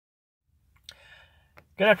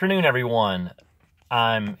Good afternoon, everyone.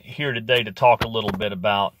 I'm here today to talk a little bit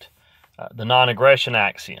about the non-aggression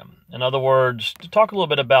axiom. In other words, to talk a little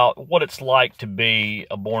bit about what it's like to be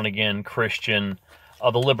a born-again Christian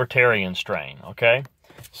of the libertarian strain, okay?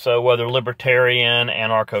 So whether libertarian,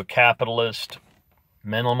 anarcho-capitalist,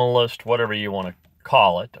 minimalist, whatever you want to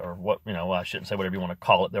call it, or I shouldn't say whatever you want to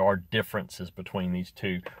call it. There are differences between these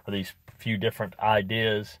two, or these few different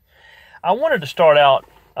ideas. I wanted to start out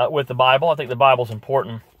with the Bible. I think the Bible's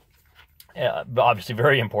important, obviously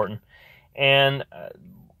very important. And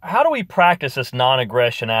how do we practice this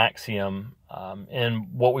non-aggression axiom in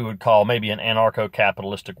what we would call maybe an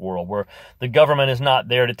anarcho-capitalistic world, where the government is not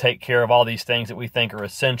there to take care of all these things that we think are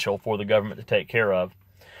essential for the government to take care of?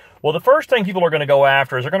 Well, the first thing people are going to go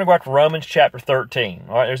after is they're going to go after Romans chapter 13.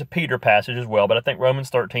 All right, there's a Peter passage as well, but I think Romans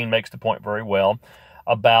 13 makes the point very well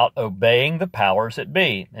about obeying the powers that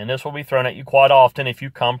be. And this will be thrown at you quite often if you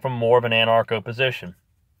come from more of an anarcho position.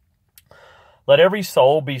 Let every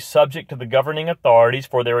soul be subject to the governing authorities,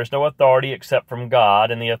 for there is no authority except from God,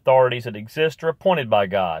 and the authorities that exist are appointed by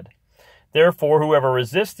God. Therefore, whoever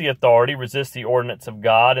resists the authority resists the ordinance of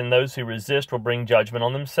God, and those who resist will bring judgment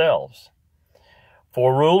on themselves.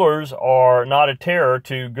 For rulers are not a terror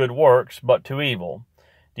to good works, but to evil.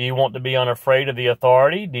 Do you want to be unafraid of the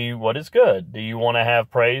authority? What is good? Do you want to have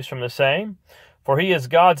praise from the same? For he is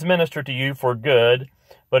God's minister to you for good.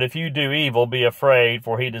 But if you do evil, be afraid,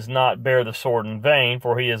 for he does not bear the sword in vain,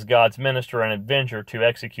 for he is God's minister and avenger to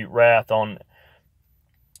execute wrath on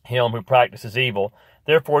him who practices evil.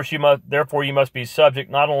 Therefore you must be subject,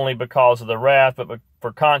 not only because of the wrath, but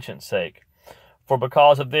for conscience sake. For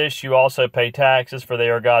because of this you also pay taxes, for they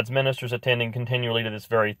are God's ministers, attending continually to this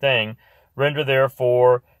very thing. Render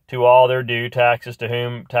therefore to all their due, taxes to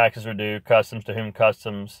whom taxes are due, customs to whom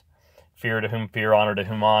customs, fear to whom fear, honor to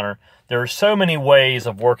whom honor. There are so many ways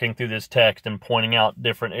of working through this text and pointing out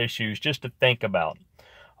different issues just to think about.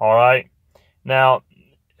 All right? Now,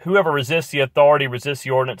 whoever resists the authority resists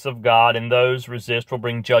the ordinance of God, and those resist will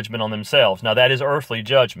bring judgment on themselves. Now, that is earthly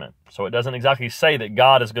judgment. So it doesn't exactly say that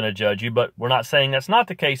God is going to judge you, but we're not saying that's not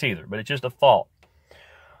the case either, but it's just a thought.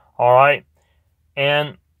 All right?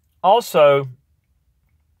 And also,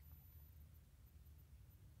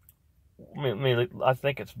 I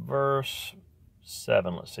think it's verse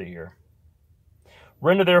 7. Let's see here.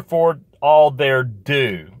 Render therefore all their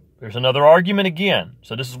due. There's another argument again.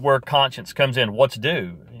 So this is where conscience comes in. What's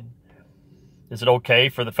due? Is it okay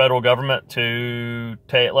for the federal government to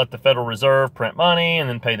let the Federal Reserve print money and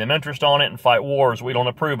then pay them interest on it and fight wars we don't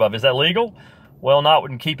approve of? Is that legal? Well, not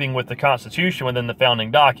in keeping with the Constitution within the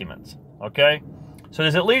founding documents. Okay? So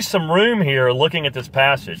there's at least some room here, looking at this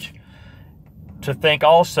passage, to think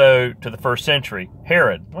also to the first century.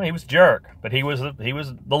 Herod, well, he was a jerk, but he was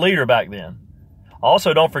the leader back then.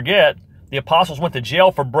 Also, don't forget, the apostles went to jail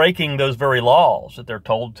for breaking those very laws that they're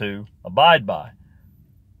told to abide by.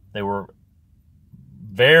 They were,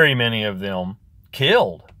 very many of them,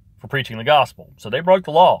 killed for preaching the gospel. So they broke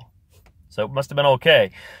the law. So it must have been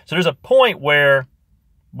okay. So there's a point where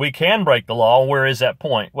we can break the law. Where is that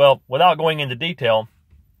point? Well, without going into detail,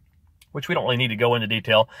 which we don't really need to go into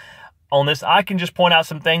detail on this, I can just point out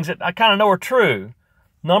some things that I kind of know are true.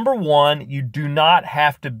 Number one, you do not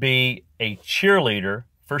have to be a cheerleader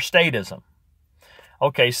for statism.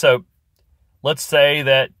 Okay, so let's say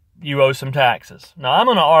that you owe some taxes. Now, I'm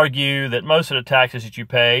going to argue that most of the taxes that you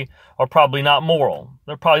pay are probably not moral.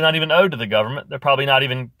 They're probably not even owed to the government. They're probably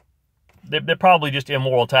just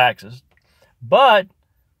immoral taxes. But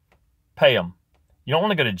pay them. You don't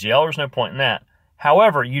want to go to jail. There's no point in that.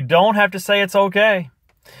 However, you don't have to say it's okay,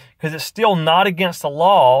 because it's still not against the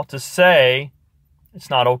law to say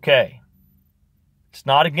it's not okay. It's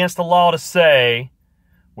not against the law to say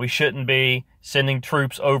we shouldn't be sending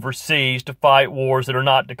troops overseas to fight wars that are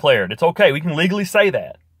not declared. It's okay. We can legally say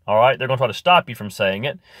that. All right? They're going to try to stop you from saying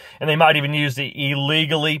it. And they might even use the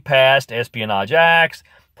illegally passed Espionage Acts,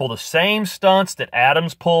 pull the same stunts that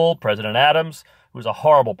Adams pulled, President Adams, who was a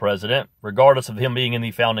horrible president, regardless of him being in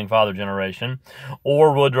the Founding Father generation,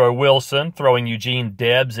 or Woodrow Wilson throwing Eugene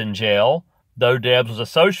Debs in jail. Though Debs was a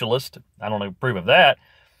socialist, I don't approve of that,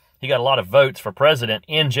 he got a lot of votes for president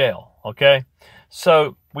in jail, okay?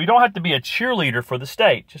 So we don't have to be a cheerleader for the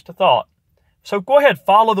state, just a thought. So go ahead,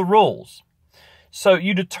 follow the rules. So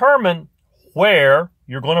you determine where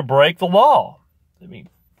you're going to break the law. I mean,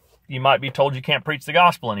 you might be told you can't preach the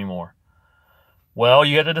gospel anymore. Well,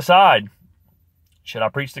 you have to decide. Should I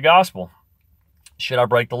preach the gospel? Should I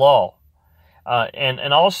break the law?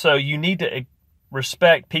 And also, you need to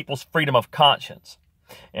respect people's freedom of conscience.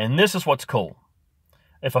 And this is what's cool.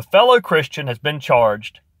 If a fellow Christian has been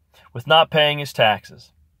charged with not paying his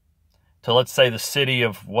taxes, to, let's say, the city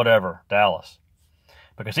of whatever, Dallas,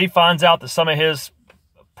 because he finds out that some of his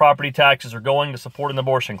property taxes are going to support an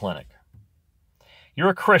abortion clinic. You're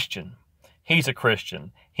a Christian. He's a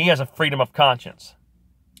Christian. He has a freedom of conscience.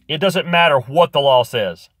 It doesn't matter what the law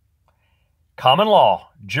says. Common law,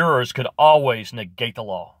 jurors could always negate the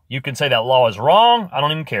law. You can say that law is wrong. I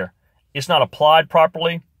don't even care. It's not applied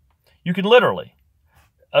properly. You can literally.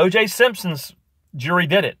 O.J. Simpson's jury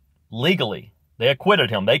did it legally. They acquitted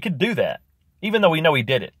him. They could do that, even though we know he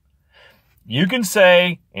did it. You can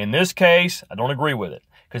say, in this case, I don't agree with it.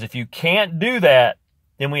 Because if you can't do that,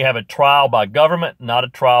 then we have a trial by government, not a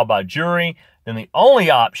trial by jury. Then the only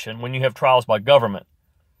option when you have trials by government,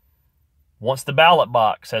 once the ballot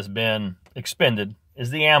box has been expended, is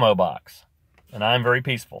the ammo box. And I'm very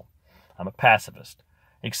peaceful. I'm a pacifist,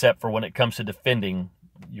 except for when it comes to defending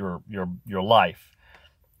your life.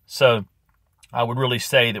 So I would really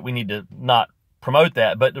say that we need to not promote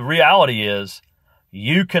that. But the reality is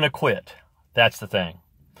you can acquit. That's the thing.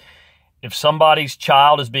 If somebody's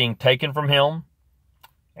child is being taken from him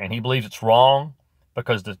and he believes it's wrong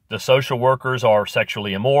because the social workers are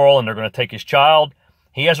sexually immoral and they're going to take his child,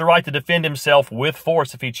 he has a right to defend himself with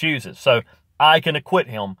force if he chooses. So I can acquit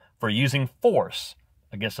him for using force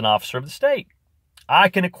against an officer of the state. I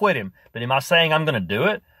can acquit him. But am I saying I'm going to do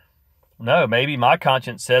it? No, maybe my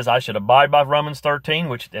conscience says I should abide by Romans 13,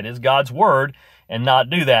 which that is God's word, and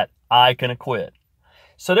not do that. I can acquit.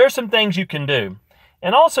 So there's some things you can do.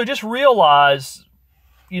 And also just realize,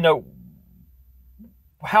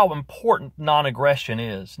 how important non-aggression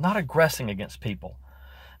is. Not aggressing against people.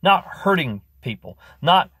 Not hurting people.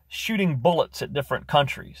 Not shooting bullets at different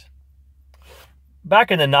countries.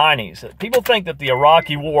 Back in the 90s, people think that the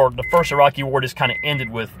Iraqi war, the first Iraqi war, just kind of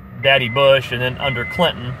ended with Daddy Bush, and then under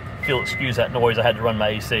Clinton, if you'll excuse that noise, I had to run my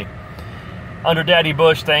AC. Under Daddy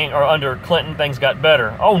Bush, under Clinton, things got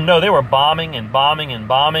better. Oh no, they were bombing and bombing and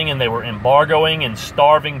bombing, and they were embargoing and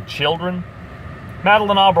starving children.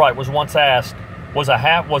 Madeleine Albright was once asked, were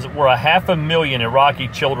 500,000 Iraqi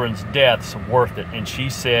children's deaths worth it? And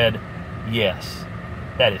she said, yes.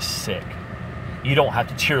 That is sick. You don't have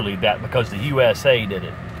to cheerlead that because the USA did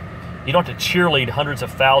it. You don't have to cheerlead hundreds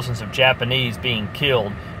of thousands of Japanese being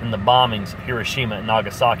killed in the bombings of Hiroshima and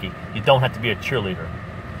Nagasaki. You don't have to be a cheerleader.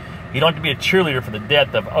 You don't have to be a cheerleader for the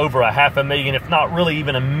death of over 500,000, if not really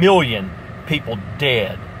even 1 million people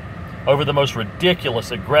dead over the most ridiculous,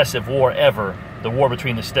 aggressive war ever, the war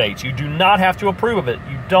between the states. You do not have to approve of it.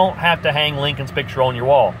 You don't have to hang Lincoln's picture on your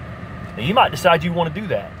wall. Now, you might decide you want to do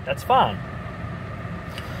that. That's fine.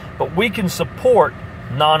 But we can support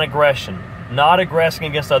non-aggression, not aggressing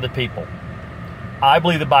against other people. I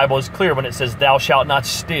believe the Bible is clear when it says, thou shalt not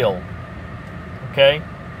steal. Okay?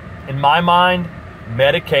 In my mind,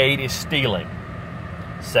 Medicaid is stealing.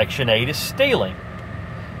 Section 8 is stealing.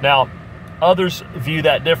 Now, others view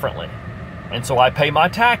that differently. And so I pay my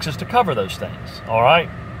taxes to cover those things. All right?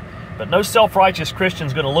 But no self-righteous Christian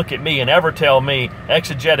is going to look at me and ever tell me,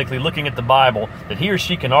 exegetically looking at the Bible, that he or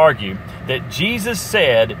she can argue that Jesus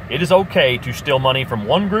said it is okay to steal money from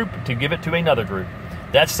one group to give it to another group.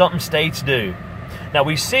 That's something states do. Now,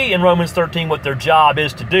 we see in Romans 13 what their job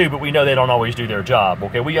is to do, but we know they don't always do their job.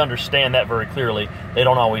 Okay, we understand that very clearly. They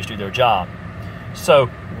don't always do their job. So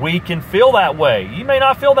we can feel that way. You may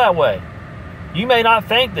not feel that way. You may not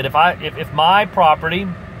think that if my property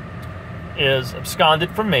is absconded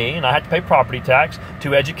from me and I have to pay property tax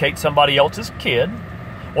to educate somebody else's kid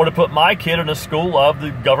or to put my kid in a school of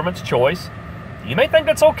the government's choice, you may think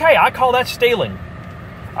that's okay. I call that stealing.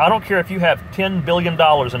 I don't care if you have $10 billion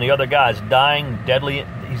and the other guy's dying deadly,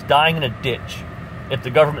 he's dying in a ditch. If the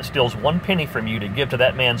government steals 1 penny from you to give to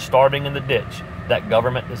that man starving in the ditch, that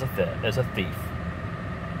government is a thief.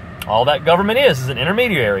 All that government is an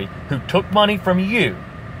intermediary who took money from you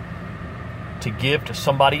to give to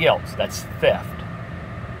somebody else. That's theft.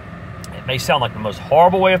 It may sound like the most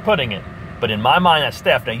horrible way of putting it, but in my mind, that's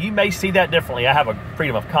theft. Now, you may see that differently. I have a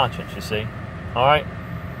freedom of conscience, you see. All right?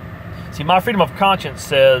 See, my freedom of conscience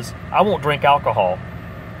says I won't drink alcohol.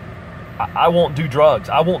 I won't do drugs.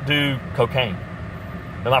 I won't do cocaine.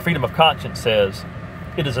 But my freedom of conscience says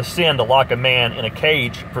it is a sin to lock a man in a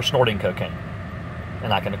cage for snorting cocaine.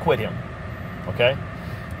 And I can acquit him. Okay?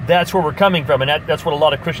 That's where we're coming from, and that's what a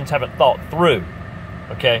lot of Christians haven't thought through.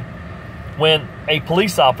 Okay? When a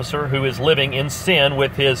police officer who is living in sin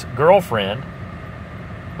with his girlfriend,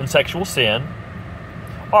 in sexual sin,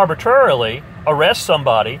 arbitrarily arrests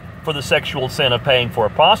somebody for the sexual sin of paying for a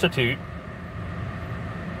prostitute,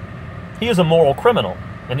 he is a moral criminal,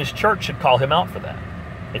 and his church should call him out for that,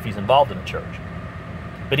 if he's involved in a church.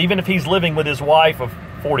 But even if he's living with his wife of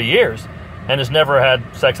 40 years and has never had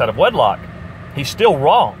sex out of wedlock, he's still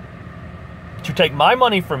wrong. to take my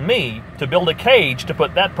money from me to build a cage to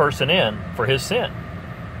put that person in for his sin.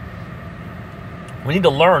 We need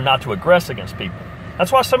to learn not to aggress against people.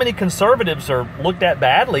 That's why so many conservatives are looked at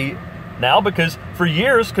badly now, because for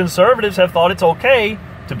years conservatives have thought it's okay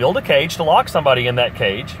to build a cage, to lock somebody in that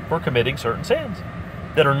cage for committing certain sins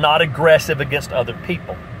that are not aggressive against other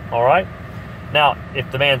people. All right? Now,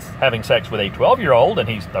 if the man's having sex with a 12-year-old and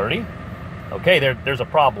he's 30, okay, there's a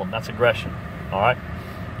problem. That's aggression. All right?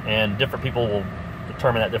 And different people will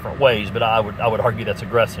determine that different ways, but I would argue that's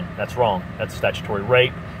aggression. That's wrong. That's statutory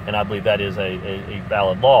rape, and I believe that is a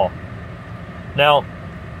valid law. Now,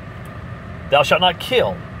 thou shalt not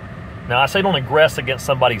kill. Now, I say don't aggress against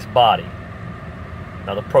somebody's body.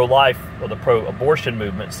 Now, the pro-life or the pro-abortion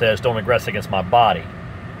movement says don't aggress against my body.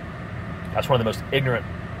 That's one of the most ignorant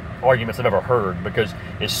arguments I've ever heard, because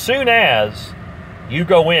as soon as you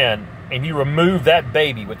go in and you remove that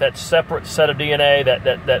baby with that separate set of DNA,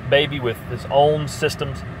 that baby with his own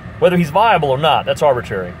systems, whether he's viable or not, that's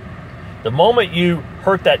arbitrary. The moment you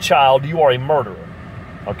hurt that child, you are a murderer.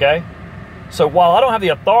 Okay? So while I don't have the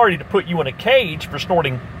authority to put you in a cage for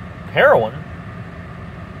snorting heroin,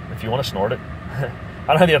 if you want to snort it, I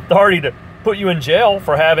don't have the authority to put you in jail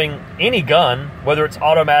for having any gun, whether it's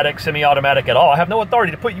automatic, semi-automatic at all. I have no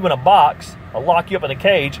authority to put you in a box or lock you up in a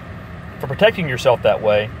cage for protecting yourself that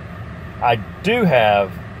way. I do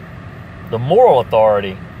have the moral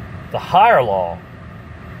authority, the higher law,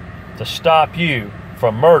 to stop you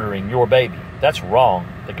from murdering your baby. That's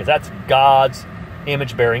wrong, because that's God's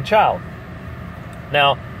image-bearing child.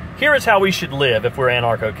 Now, here is how we should live if we're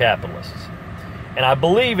anarcho-capitalists. And I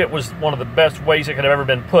believe it was one of the best ways it could have ever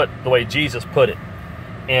been put, the way Jesus put it.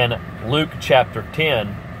 In Luke chapter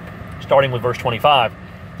 10, starting with verse 25,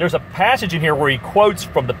 there's a passage in here where he quotes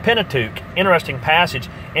from the Pentateuch, interesting passage,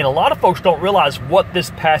 and a lot of folks don't realize what this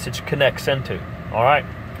passage connects into. All right?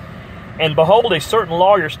 And behold, a certain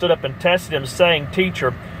lawyer stood up and tested him, saying,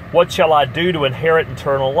 Teacher, what shall I do to inherit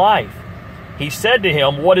eternal life? He said to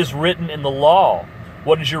him, What is written in the law?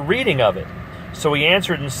 What is your reading of it? So he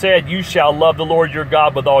answered and said, You shall love the Lord your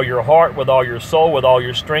God with all your heart, with all your soul, with all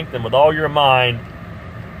your strength, and with all your mind,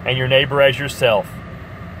 and your neighbor as yourself.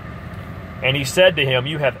 And he said to him,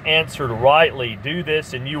 You have answered rightly. Do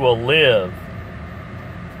this and you will live.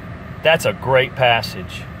 That's a great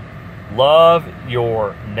passage. Love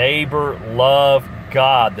your neighbor, love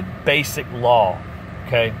God, the basic law.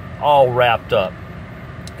 Okay? All wrapped up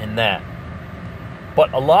in that.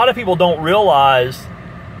 But a lot of people don't realize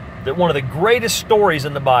that one of the greatest stories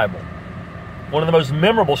in the Bible, one of the most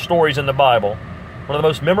memorable stories in the Bible, one of the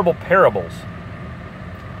most memorable parables,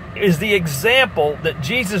 is the example that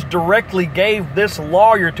Jesus directly gave this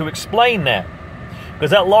lawyer to explain that.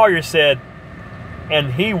 Because that lawyer said,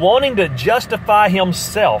 and he, wanting to justify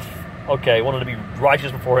himself, wanted to be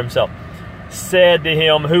righteous before himself, said to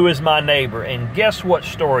him, Who is my neighbor? And guess what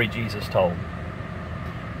story Jesus told?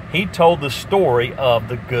 He told the story of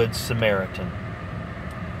the Good Samaritan.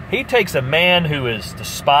 He takes a man who is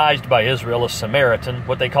despised by Israel, a Samaritan,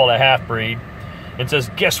 what they call a half-breed, and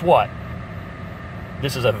says, guess what?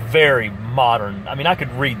 This is a very modern, I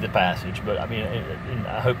could read the passage, but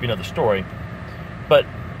I hope you know the story. But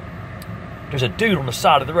there's a dude on the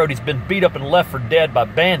side of the road. He's been beat up and left for dead by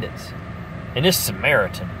bandits. And this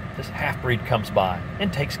Samaritan, this half-breed, comes by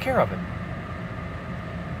and takes care of him.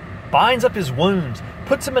 Binds up his wounds,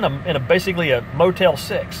 puts him in a basically a Motel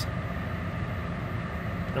 6.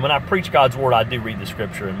 And when I preach God's Word, I do read the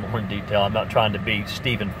Scripture in more in detail. I'm not trying to be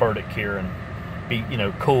Stephen Furtick here and be,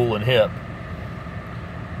 cool and hip.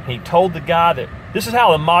 He told the guy that this is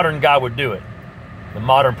how a modern guy would do it. The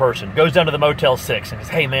modern person goes down to the Motel 6 and says,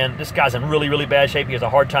 Hey man, this guy's in really, really bad shape. He has a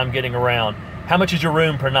hard time getting around. How much is your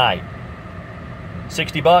room per night?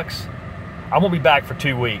 $60? I won't be back for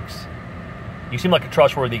 2 weeks. You seem like a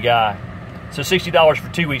trustworthy guy. So $60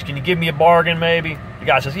 for 2 weeks. Can you give me a bargain maybe? The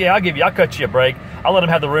guy says, yeah, I'll cut you a break. I'll let him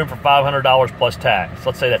have the room for $500 plus tax.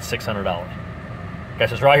 Let's say that's $600. The guy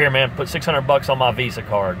says, right here, man, put $600 on my Visa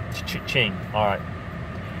card. Ching. All right.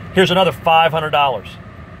 Here's another $500.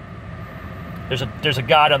 There's a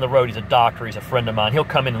guy down the road. He's a doctor. He's a friend of mine. He'll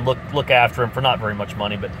come in and look after him for not very much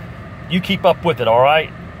money, but you keep up with it, all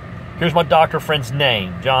right? Here's my doctor friend's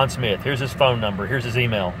name, John Smith. Here's his phone number. Here's his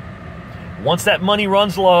email. Once that money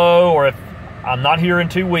runs low, or if I'm not here in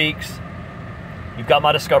 2 weeks, you've got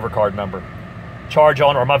my Discover card number. Charge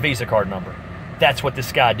on, or my Visa card number. That's what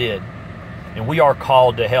this guy did. And we are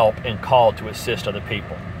called to help and called to assist other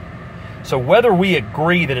people. So whether we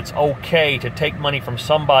agree that it's okay to take money from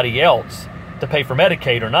somebody else to pay for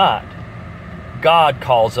Medicaid or not, God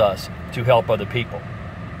calls us to help other people.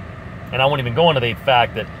 And I won't even go into the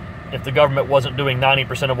fact that if the government wasn't doing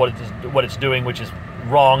 90% of what it's doing, which is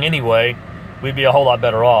wrong anyway, we'd be a whole lot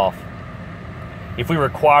better off. If we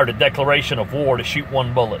required a declaration of war to shoot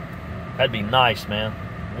one bullet, that'd be nice, man.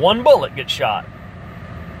 One bullet gets shot.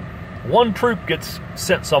 One troop gets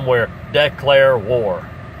sent somewhere, declare war.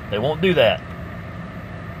 They won't do that.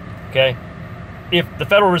 Okay? If the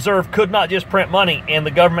Federal Reserve could not just print money and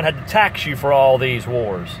the government had to tax you for all these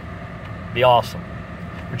wars, it'd be awesome.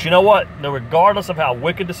 But you know what? No, regardless of how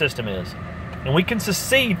wicked the system is, and we can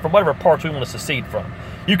secede from whatever parts we want to secede from.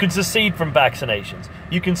 You can secede from vaccinations.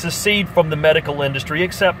 You can secede from the medical industry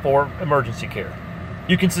except for emergency care.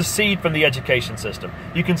 You can secede from the education system.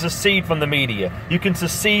 You can secede from the media. You can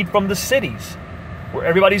secede from the cities where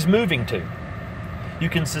everybody's moving to. You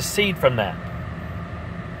can secede from that.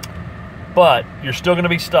 But you're still going to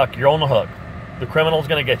be stuck. You're on the hook. The criminal's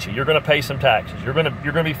going to get you. You're going to pay some taxes. You're going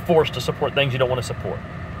to be forced to support things you don't want to support.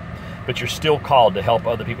 But you're still called to help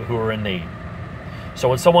other people who are in need. So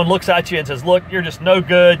when someone looks at you and says, look, you're just no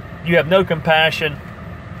good, you have no compassion,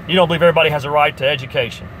 you don't believe everybody has a right to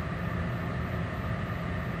education.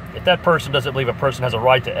 If that person doesn't believe a person has a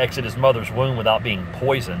right to exit his mother's womb without being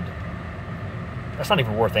poisoned, that's not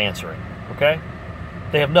even worth answering, okay?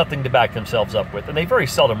 They have nothing to back themselves up with, and they very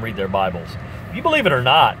seldom read their Bibles. If you believe it or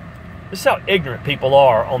not, this is how ignorant people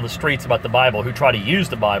are on the streets about the Bible who try to use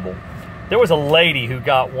the Bible. There was a lady who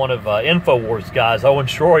got one of InfoWars guys, Owen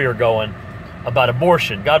Schroyer, going about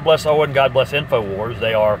abortion. God bless Owen, God bless InfoWars.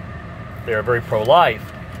 They are very pro-life.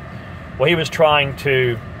 Well, he was trying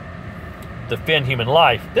to defend human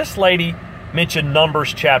life. This lady mentioned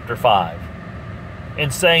Numbers chapter 5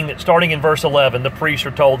 and saying that starting in verse 11, the priests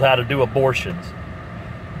are told how to do abortions.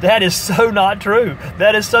 That is so not true.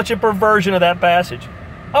 That is such a perversion of that passage.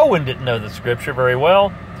 Owen didn't know the scripture very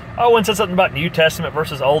well. Owen said something about New Testament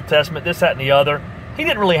versus Old Testament, this, that, and the other. He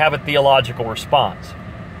didn't really have a theological response.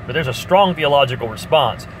 But there's a strong theological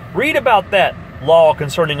response. Read about that law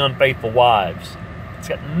concerning unfaithful wives. It's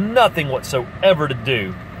got nothing whatsoever to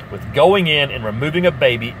do with going in and removing a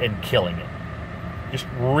baby and killing it. Just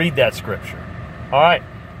read that scripture. All right?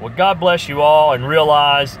 Well, God bless you all, and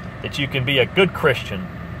realize that you can be a good Christian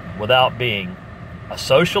without being a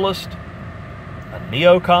socialist, a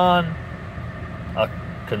neocon, a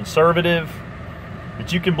conservative,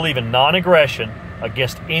 that you can believe in non-aggression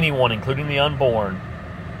against anyone, including the unborn,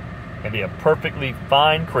 and be a perfectly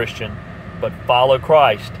fine Christian, but follow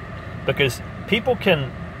Christ. Because people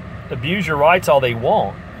can abuse your rights all they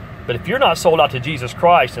want, but if you're not sold out to Jesus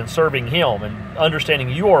Christ and serving Him and understanding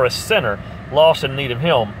you are a sinner, lost in need of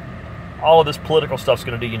Him, all of this political stuff's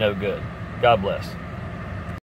going to do you no good. God bless.